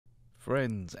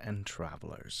Friends and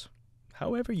travelers,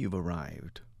 however you've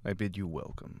arrived, I bid you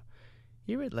welcome.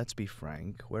 Here at Let's Be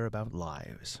Frank, we're about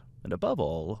lives, and above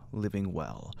all, living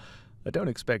well. I don't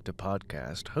expect a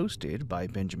podcast hosted by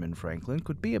Benjamin Franklin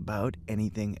could be about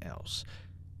anything else.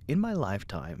 In my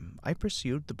lifetime, I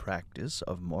pursued the practice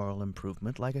of moral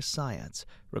improvement like a science,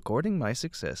 recording my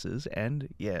successes and,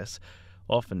 yes,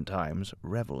 oftentimes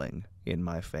reveling in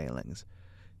my failings.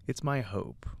 It's my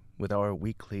hope, with our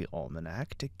weekly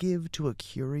almanac, to give to a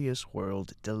curious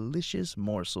world delicious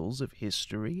morsels of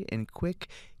history in quick,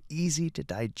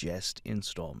 easy-to-digest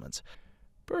installments.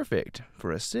 Perfect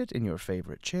for a sit in your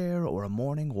favorite chair or a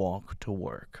morning walk to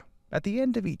work. At the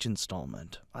end of each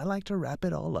installment, I like to wrap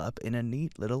it all up in a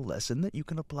neat little lesson that you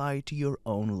can apply to your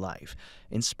own life,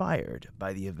 inspired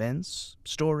by the events,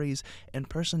 stories, and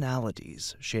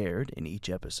personalities shared in each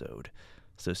episode.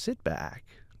 So sit back,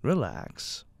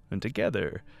 relax, and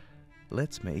together,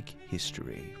 let's make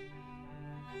history.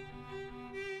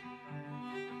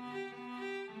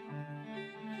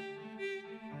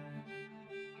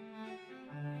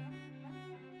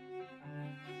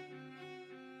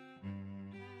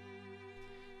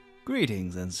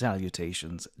 Greetings and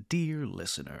salutations, dear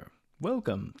listener.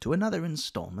 Welcome to another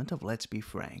installment of Let's Be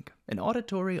Frank, an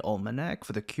auditory almanac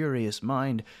for the curious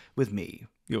mind with me,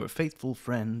 your faithful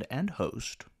friend and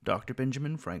host, Dr.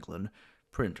 Benjamin Franklin,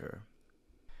 printer.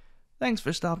 Thanks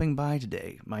for stopping by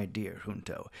today, my dear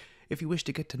Junto. If you wish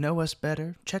to get to know us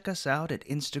better, check us out at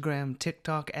Instagram,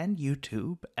 TikTok, and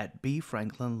YouTube at B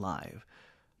Franklin Live.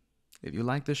 If you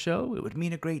like the show, it would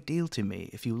mean a great deal to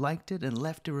me if you liked it and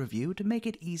left a review to make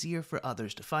it easier for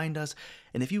others to find us.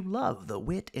 And if you love the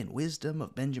wit and wisdom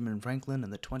of Benjamin Franklin in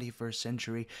the 21st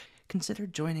century, consider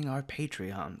joining our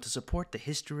Patreon to support the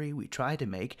history we try to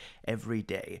make every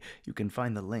day. You can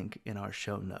find the link in our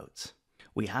show notes.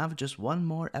 We have just one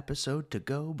more episode to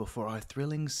go before our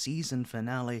thrilling season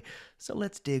finale, so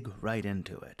let's dig right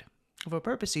into it. For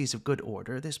purposes of good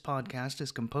order, this podcast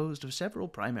is composed of several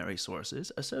primary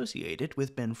sources associated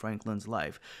with Ben Franklin's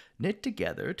life, knit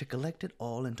together to collect it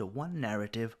all into one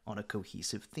narrative on a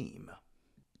cohesive theme.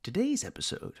 Today's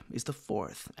episode is the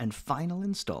fourth and final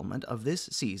installment of this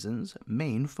season's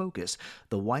main focus,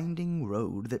 the winding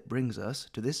road that brings us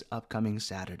to this upcoming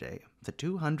Saturday, the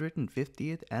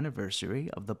 250th anniversary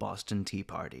of the Boston Tea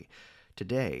Party.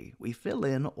 Today, we fill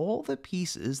in all the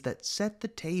pieces that set the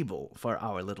table for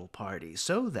our little party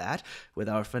so that, with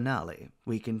our finale,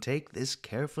 we can take this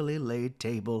carefully laid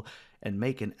table and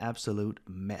make an absolute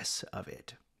mess of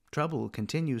it. Trouble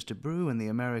continues to brew in the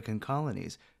American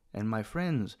colonies, and my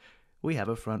friends, we have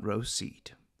a front row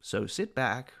seat. So sit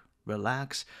back,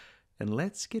 relax, and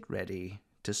let's get ready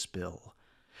to spill.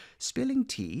 Spilling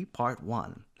Tea, Part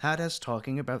 1, had us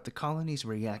talking about the colony's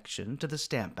reaction to the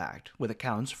Stamp Act, with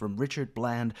accounts from Richard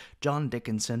Bland, John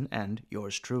Dickinson, and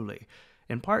yours truly.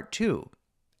 In Part 2,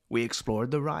 we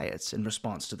explored the riots in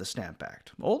response to the Stamp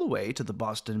Act, all the way to the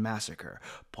Boston Massacre.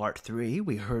 Part 3,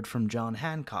 we heard from John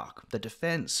Hancock, the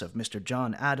defense of Mr.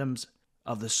 John Adams,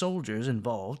 of the soldiers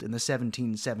involved in the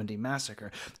 1770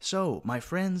 massacre. So, my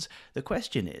friends, the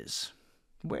question is,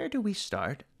 where do we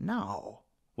start now?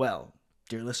 Well,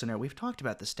 dear listener, we've talked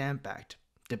about the Stamp Act,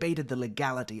 debated the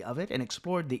legality of it, and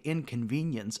explored the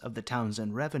inconvenience of the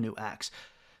Townshend Revenue Acts.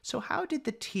 So how did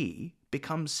the tea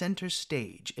become center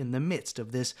stage in the midst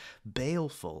of this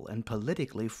baleful and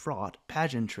politically fraught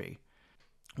pageantry?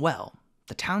 Well,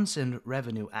 the Townshend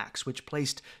Revenue Acts, which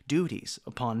placed duties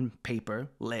upon paper,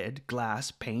 lead, glass,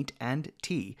 paint, and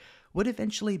tea, would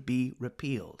eventually be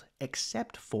repealed,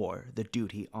 except for the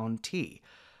duty on tea.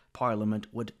 Parliament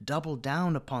would double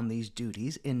down upon these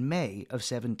duties in May of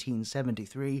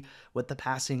 1773 with the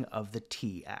passing of the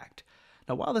Tea Act.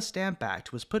 Now, while the Stamp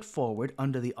Act was put forward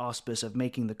under the auspice of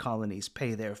making the colonies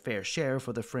pay their fair share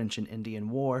for the French and Indian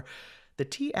War, the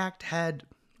Tea Act had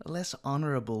a less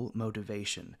honorable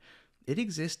motivation. It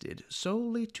existed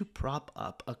solely to prop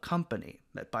up a company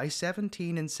that by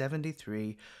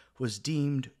 1773 was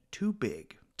deemed too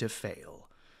big to fail.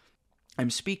 I'm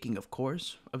speaking, of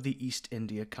course, of the East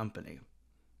India Company.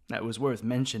 Now, it was worth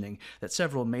mentioning that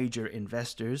several major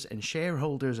investors and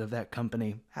shareholders of that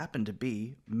company happened to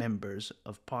be members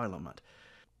of Parliament.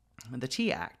 The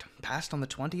Tea Act, passed on the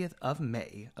 20th of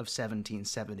May of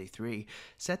 1773,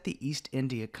 set the East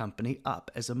India Company up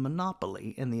as a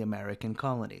monopoly in the American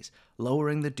colonies,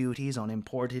 lowering the duties on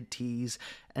imported teas,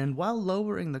 and while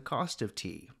lowering the cost of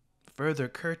tea, further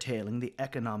curtailing the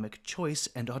economic choice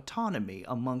and autonomy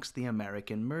amongst the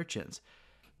American merchants.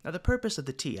 Now, the purpose of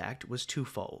the Tea Act was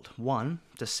twofold. One,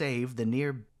 to save the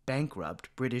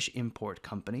near-bankrupt British Import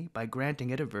Company by granting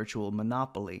it a virtual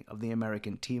monopoly of the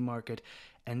American tea market,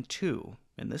 and two,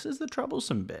 and this is the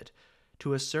troublesome bit,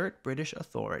 to assert British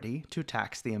authority to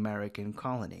tax the American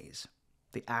colonies.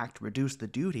 The act reduced the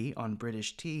duty on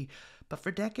British tea, but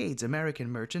for decades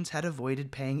American merchants had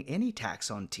avoided paying any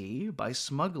tax on tea by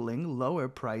smuggling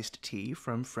lower-priced tea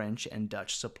from French and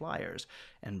Dutch suppliers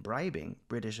and bribing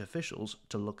British officials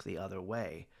to look the other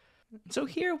way. So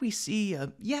here we see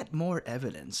yet more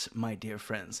evidence, my dear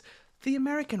friends. The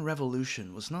American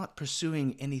Revolution was not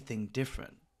pursuing anything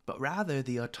different, but rather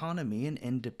the autonomy and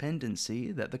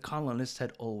independency that the colonists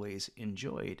had always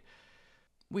enjoyed.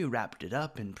 We wrapped it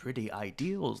up in pretty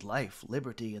ideals, life,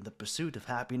 liberty, and the pursuit of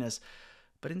happiness,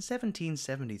 but in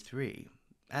 1773,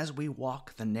 as we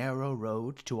walk the narrow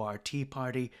road to our tea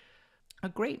party, a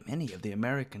great many of the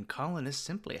American colonists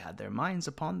simply had their minds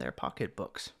upon their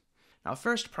pocketbooks. Our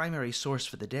first primary source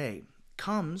for the day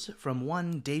comes from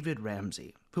one David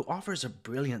Ramsay, who offers a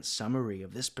brilliant summary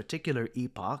of this particular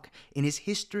epoch in his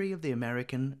History of the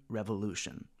American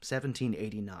Revolution,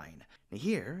 1789.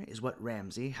 Here is what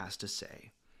Ramsay has to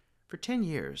say. For 10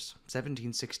 years,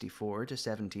 1764 to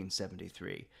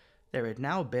 1773, there had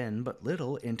now been but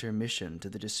little intermission to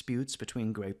the disputes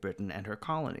between Great Britain and her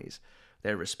colonies.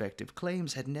 Their respective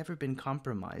claims had never been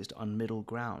compromised on middle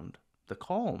ground. The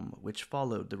calm which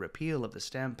followed the repeal of the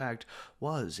Stamp Act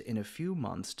was, in a few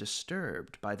months,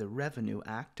 disturbed by the Revenue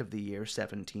Act of the year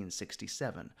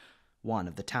 1767, one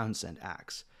of the Townshend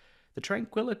Acts. The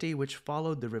tranquility which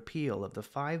followed the repeal of the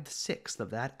 5/6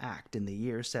 of that act in the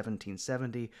year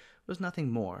 1770 was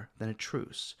nothing more than a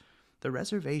truce. The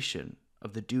reservation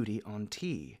of the duty on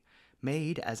tea,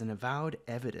 made as an avowed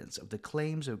evidence of the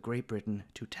claims of Great Britain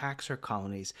to tax her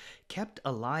colonies, kept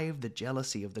alive the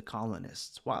jealousy of the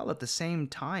colonists, while at the same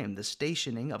time the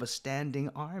stationing of a standing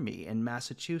army in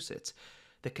Massachusetts,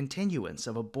 the continuance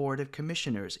of a board of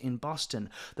commissioners in Boston,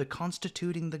 the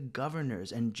constituting the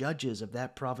governors and judges of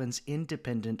that province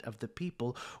independent of the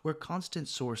people, were constant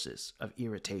sources of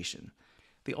irritation.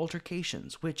 The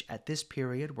altercations which at this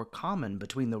period were common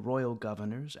between the royal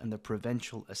governors and the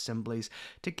provincial assemblies,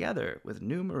 together with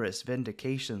numerous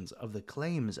vindications of the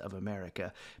claims of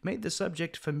America, made the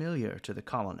subject familiar to the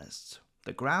colonists.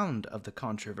 The ground of the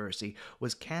controversy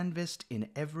was canvassed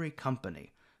in every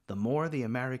company. The more the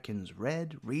Americans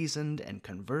read, reasoned, and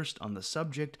conversed on the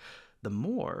subject, the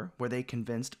more were they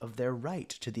convinced of their right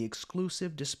to the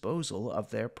exclusive disposal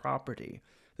of their property.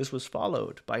 This was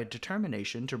followed by a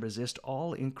determination to resist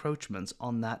all encroachments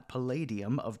on that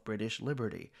palladium of British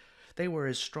liberty. They were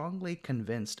as strongly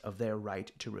convinced of their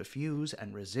right to refuse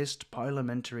and resist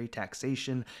parliamentary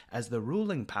taxation as the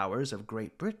ruling powers of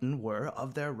Great Britain were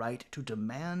of their right to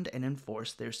demand and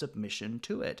enforce their submission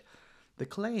to it. The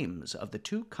claims of the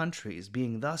two countries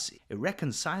being thus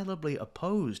irreconcilably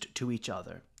opposed to each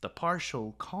other, the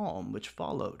partial calm which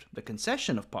followed the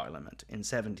concession of Parliament in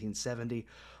 1770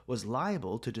 was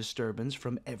liable to disturbance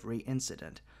from every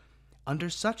incident. Under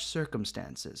such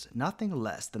circumstances, nothing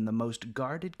less than the most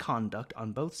guarded conduct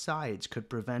on both sides could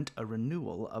prevent a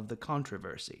renewal of the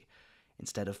controversy.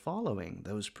 Instead of following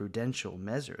those prudential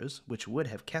measures which would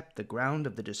have kept the ground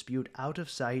of the dispute out of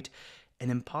sight, an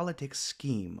impolitic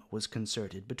scheme was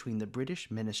concerted between the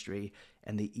British ministry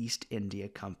and the East India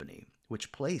Company,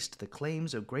 which placed the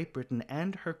claims of Great Britain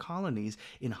and her colonies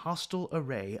in hostile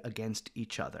array against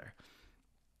each other.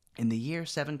 In the year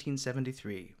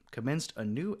 1773 commenced a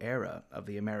new era of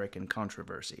the American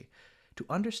controversy. To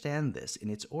understand this in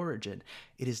its origin,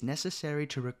 it is necessary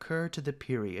to recur to the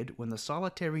period when the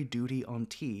solitary duty on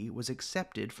tea was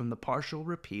accepted from the partial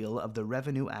repeal of the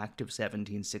Revenue Act of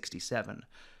 1767,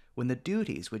 when the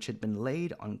duties which had been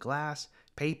laid on glass,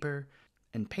 paper,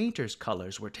 and painters'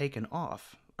 colors were taken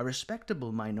off. A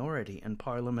respectable minority in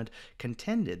Parliament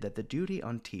contended that the duty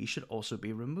on tea should also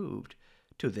be removed.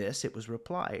 To this it was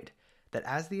replied that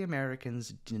as the Americans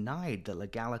denied the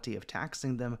legality of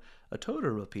taxing them, a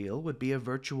total repeal would be a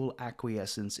virtual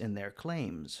acquiescence in their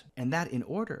claims, and that in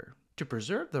order to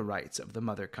preserve the rights of the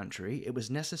mother country, it was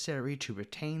necessary to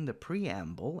retain the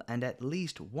preamble and at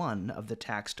least one of the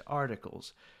taxed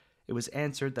articles. It was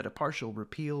answered that a partial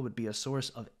repeal would be a source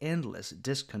of endless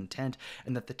discontent,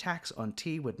 and that the tax on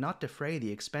tea would not defray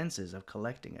the expenses of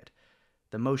collecting it.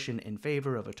 The motion in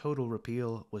favor of a total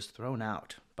repeal was thrown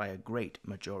out by a great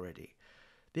majority.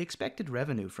 The expected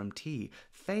revenue from tea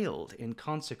failed in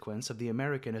consequence of the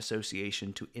American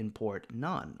Association to import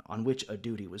none, on which a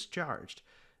duty was charged.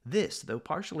 This, though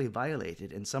partially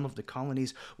violated in some of the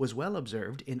colonies, was well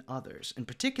observed in others, and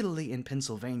particularly in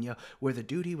Pennsylvania, where the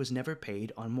duty was never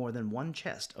paid on more than one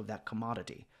chest of that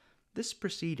commodity. This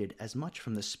proceeded as much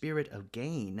from the spirit of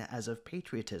gain as of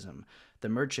patriotism. The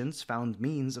merchants found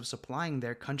means of supplying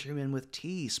their countrymen with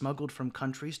tea smuggled from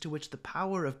countries to which the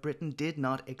power of Britain did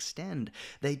not extend.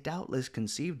 They doubtless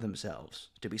conceived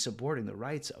themselves to be supporting the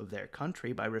rights of their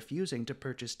country by refusing to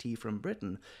purchase tea from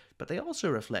Britain, but they also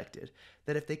reflected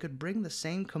that if they could bring the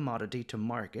same commodity to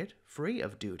market free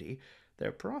of duty,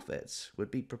 their profits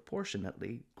would be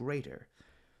proportionately greater.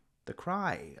 The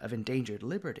cry of endangered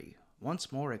liberty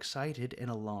once more excited an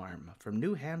alarm from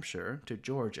New Hampshire to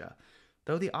Georgia.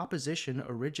 Though the opposition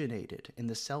originated in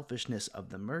the selfishness of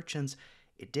the merchants,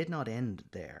 it did not end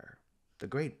there. The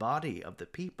great body of the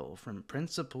people, from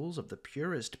principles of the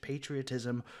purest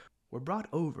patriotism, were brought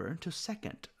over to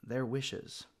second their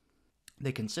wishes.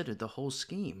 They considered the whole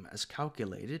scheme as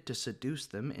calculated to seduce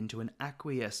them into an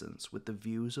acquiescence with the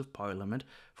views of Parliament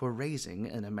for raising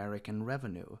an American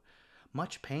revenue.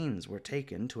 Much pains were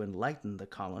taken to enlighten the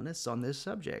colonists on this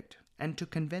subject, and to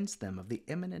convince them of the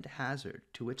imminent hazard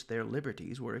to which their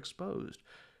liberties were exposed.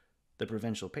 The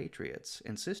provincial patriots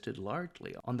insisted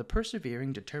largely on the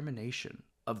persevering determination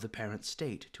of the parent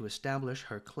state to establish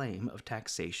her claim of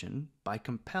taxation by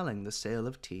compelling the sale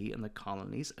of tea in the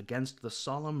colonies against the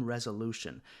solemn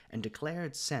resolution and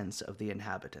declared sense of the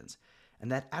inhabitants,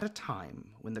 and that at a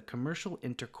time when the commercial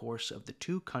intercourse of the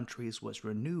two countries was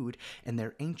renewed and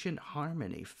their ancient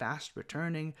harmony fast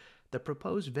returning, the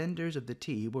proposed vendors of the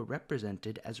tea were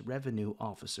represented as revenue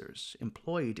officers,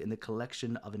 employed in the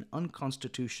collection of an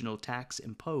unconstitutional tax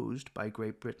imposed by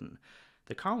Great Britain.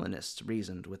 The colonists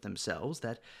reasoned with themselves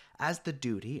that, as the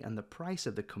duty and the price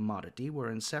of the commodity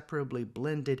were inseparably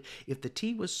blended, if the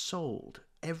tea was sold,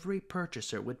 every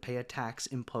purchaser would pay a tax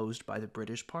imposed by the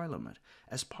British Parliament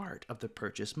as part of the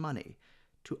purchase money.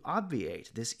 To obviate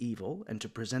this evil and to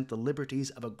prevent the liberties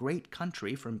of a great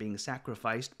country from being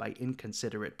sacrificed by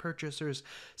inconsiderate purchasers,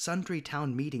 sundry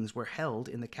town meetings were held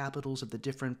in the capitals of the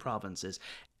different provinces,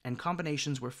 and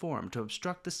combinations were formed to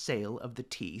obstruct the sale of the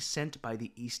tea sent by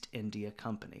the East India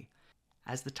Company.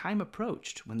 As the time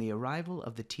approached when the arrival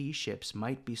of the tea ships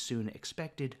might be soon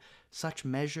expected, such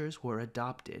measures were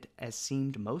adopted as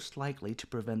seemed most likely to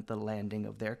prevent the landing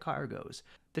of their cargoes.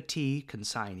 The tea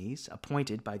consignees,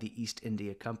 appointed by the East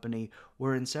India Company,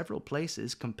 were in several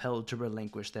places compelled to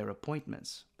relinquish their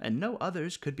appointments, and no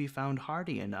others could be found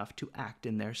hardy enough to act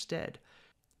in their stead.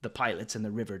 The pilots in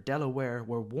the river Delaware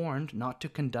were warned not to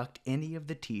conduct any of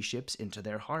the tea ships into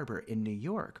their harbor in New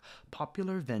York.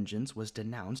 Popular vengeance was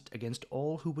denounced against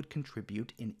all who would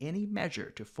contribute in any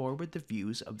measure to forward the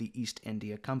views of the East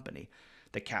India Company.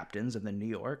 The captains of the New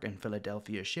York and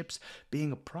Philadelphia ships,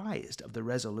 being apprised of the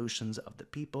resolutions of the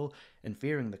people, and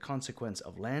fearing the consequence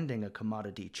of landing a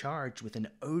commodity charged with an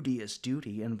odious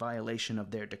duty in violation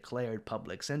of their declared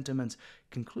public sentiments,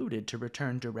 concluded to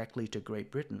return directly to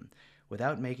Great Britain,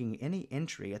 without making any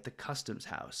entry at the customs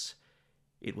house.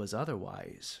 It was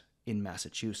otherwise in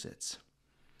Massachusetts.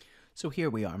 So here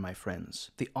we are, my friends,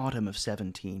 the autumn of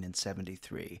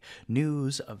 1773.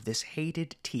 News of this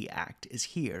hated Tea Act is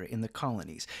here in the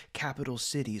colonies. Capital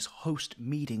cities host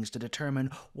meetings to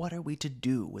determine what are we to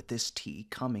do with this tea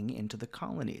coming into the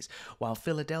colonies. While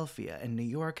Philadelphia and New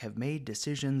York have made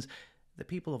decisions, the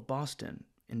people of Boston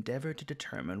endeavor to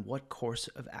determine what course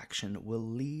of action will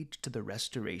lead to the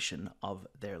restoration of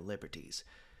their liberties.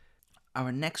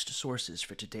 Our next sources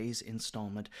for today's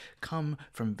installment come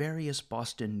from various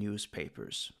Boston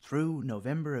newspapers through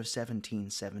November of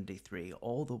 1773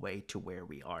 all the way to where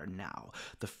we are now.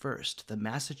 The first, the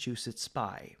Massachusetts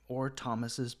Spy, or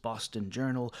Thomas's Boston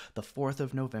Journal, the 4th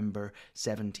of November,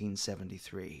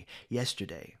 1773.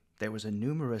 Yesterday, there was a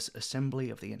numerous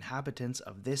assembly of the inhabitants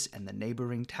of this and the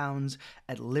neighboring towns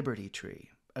at Liberty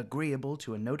Tree, agreeable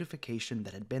to a notification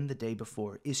that had been the day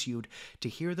before issued to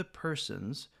hear the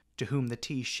persons to whom the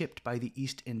tea shipped by the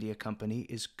East India Company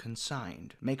is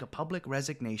consigned make a public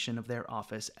resignation of their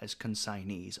office as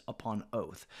consignees upon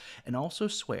oath, and also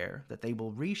swear that they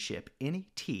will reship any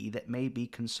tea that may be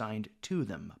consigned to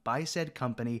them by said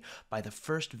company by the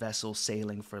first vessel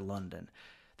sailing for London.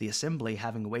 The assembly,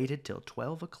 having waited till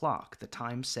 12 o'clock, the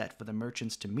time set for the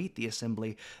merchants to meet the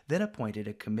assembly, then appointed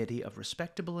a committee of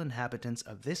respectable inhabitants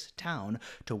of this town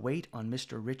to wait on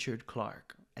Mr. Richard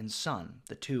Clark and son,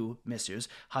 the two Messrs.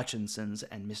 Hutchinsons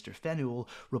and Mr. Fenwell,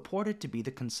 reported to be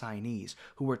the consignees,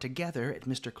 who were together at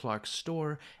Mr. Clark's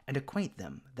store, and acquaint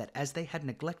them that as they had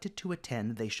neglected to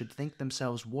attend, they should think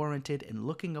themselves warranted in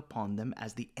looking upon them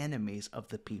as the enemies of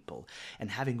the people,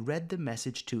 and having read the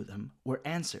message to them, were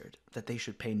answered that they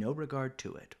should pay no regard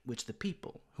to it, which the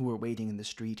people, who were waiting in the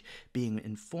street, being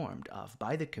informed of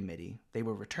by the committee, they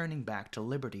were returning back to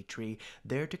Liberty Tree,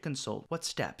 there to consult what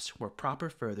steps were proper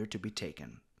further to be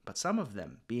taken. But some of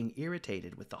them, being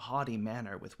irritated with the haughty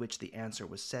manner with which the answer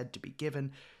was said to be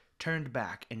given, turned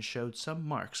back and showed some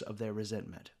marks of their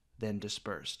resentment, then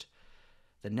dispersed.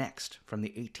 The next, from the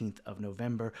 18th of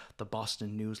November, the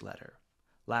Boston Newsletter.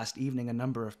 Last evening a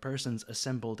number of persons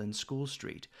assembled in School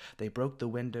Street. They broke the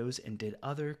windows and did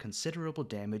other considerable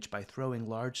damage by throwing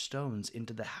large stones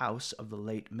into the house of the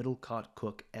late Middlecott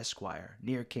Cook, Esquire,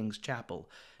 near King's Chapel,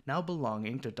 now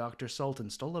belonging to Dr.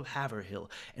 Saltonstall of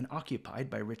Haverhill, and occupied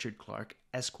by Richard Clark,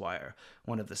 Esquire,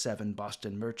 one of the 7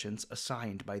 Boston merchants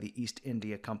assigned by the East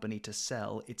India Company to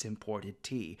sell its imported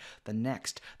tea. The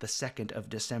next, the 2nd of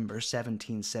December,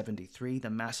 1773,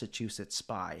 the Massachusetts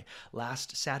Spy.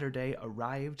 Last Saturday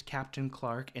arrived Captain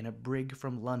Clark in a brig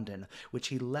from London, which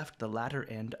he left the latter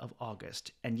end of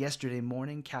August, and yesterday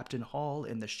morning Captain Hall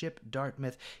in the ship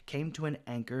Dartmouth came to an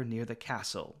anchor near the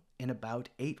castle, in about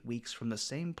 8 weeks from the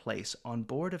same place, on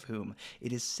board of whom,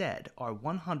 it is said, are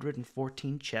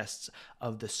 114 chests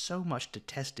of the so much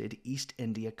detested East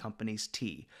India Company's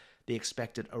tea, the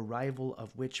expected arrival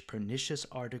of which pernicious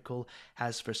article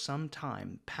has for some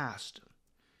time past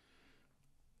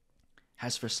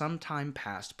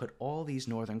put all these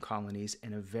northern colonies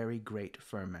in a very great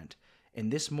ferment.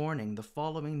 And this morning the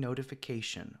following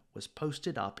notification was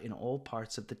posted up in all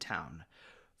parts of the town: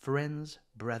 Friends,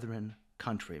 brethren,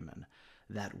 countrymen,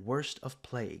 that worst of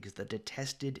plagues, the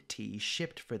detested tea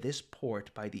shipped for this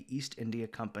port by the East India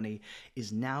Company,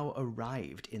 is now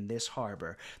arrived in this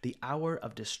harbor. The hour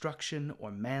of destruction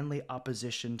or manly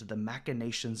opposition to the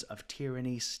machinations of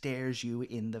tyranny stares you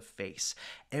in the face.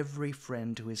 Every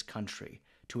friend to his country,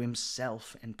 to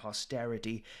himself and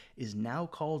posterity, is now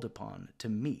called upon to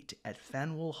meet at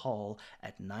Faneuil Hall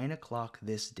at 9 o'clock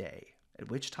this day, at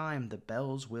which time the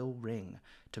bells will ring,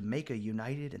 to make a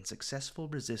united and successful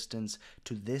resistance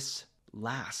to this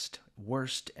last,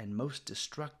 worst, and most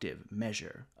destructive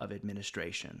measure of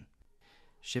administration.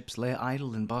 Ships lay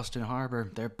idle in Boston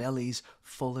Harbor, their bellies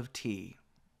full of tea.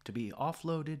 To be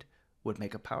offloaded would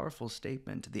make a powerful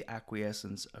statement to the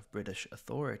acquiescence of British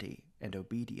authority and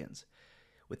obedience.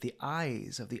 With the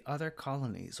eyes of the other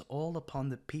colonies all upon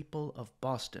the people of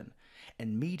Boston,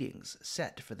 and meetings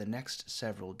set for the next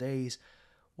several days,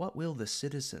 what will the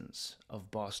citizens of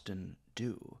Boston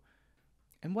do?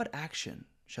 And what action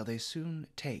shall they soon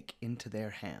take into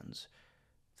their hands?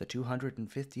 The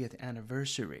 250th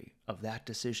anniversary of that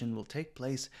decision will take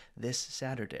place this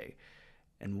Saturday,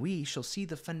 and we shall see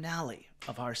the finale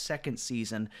of our second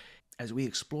season as we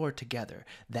explore together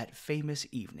that famous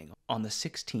evening on the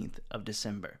 16th of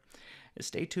December.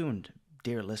 Stay tuned,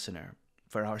 dear listener,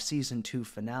 for our Season 2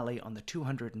 finale on the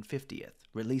 250th,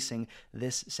 releasing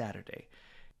this Saturday.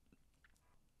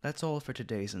 That's all for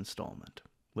today's installment.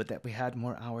 With that, we had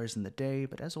more hours in the day,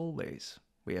 but as always,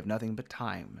 we have nothing but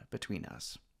time between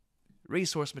us.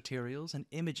 Resource materials and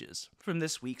images from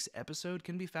this week's episode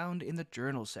can be found in the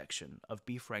journal section of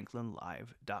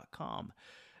bfranklinlive.com.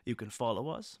 You can follow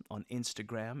us on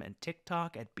Instagram and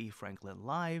TikTok at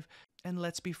bfranklinlive, and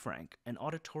Let's Be Frank, an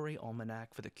auditory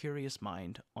almanac for the curious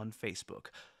mind, on Facebook.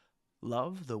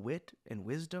 Love the wit and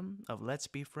wisdom of Let's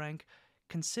Be Frank?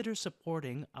 Consider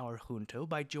supporting our Junto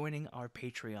by joining our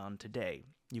Patreon today.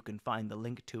 You can find the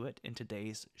link to it in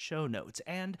today's show notes.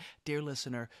 And, dear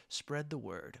listener, spread the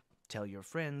word. Tell your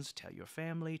friends, tell your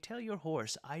family, tell your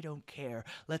horse, I don't care.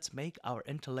 Let's make our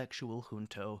intellectual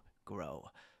Junto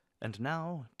grow. And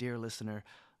now, dear listener,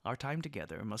 our time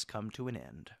together must come to an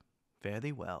end. Fare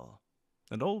thee well.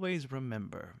 And always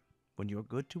remember, when you're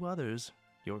good to others,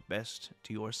 you're best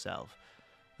to yourself.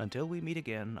 Until we meet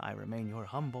again, I remain your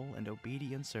humble and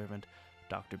obedient servant,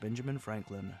 Dr. Benjamin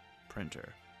Franklin,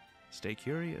 Printer. Stay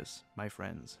curious, my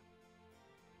friends.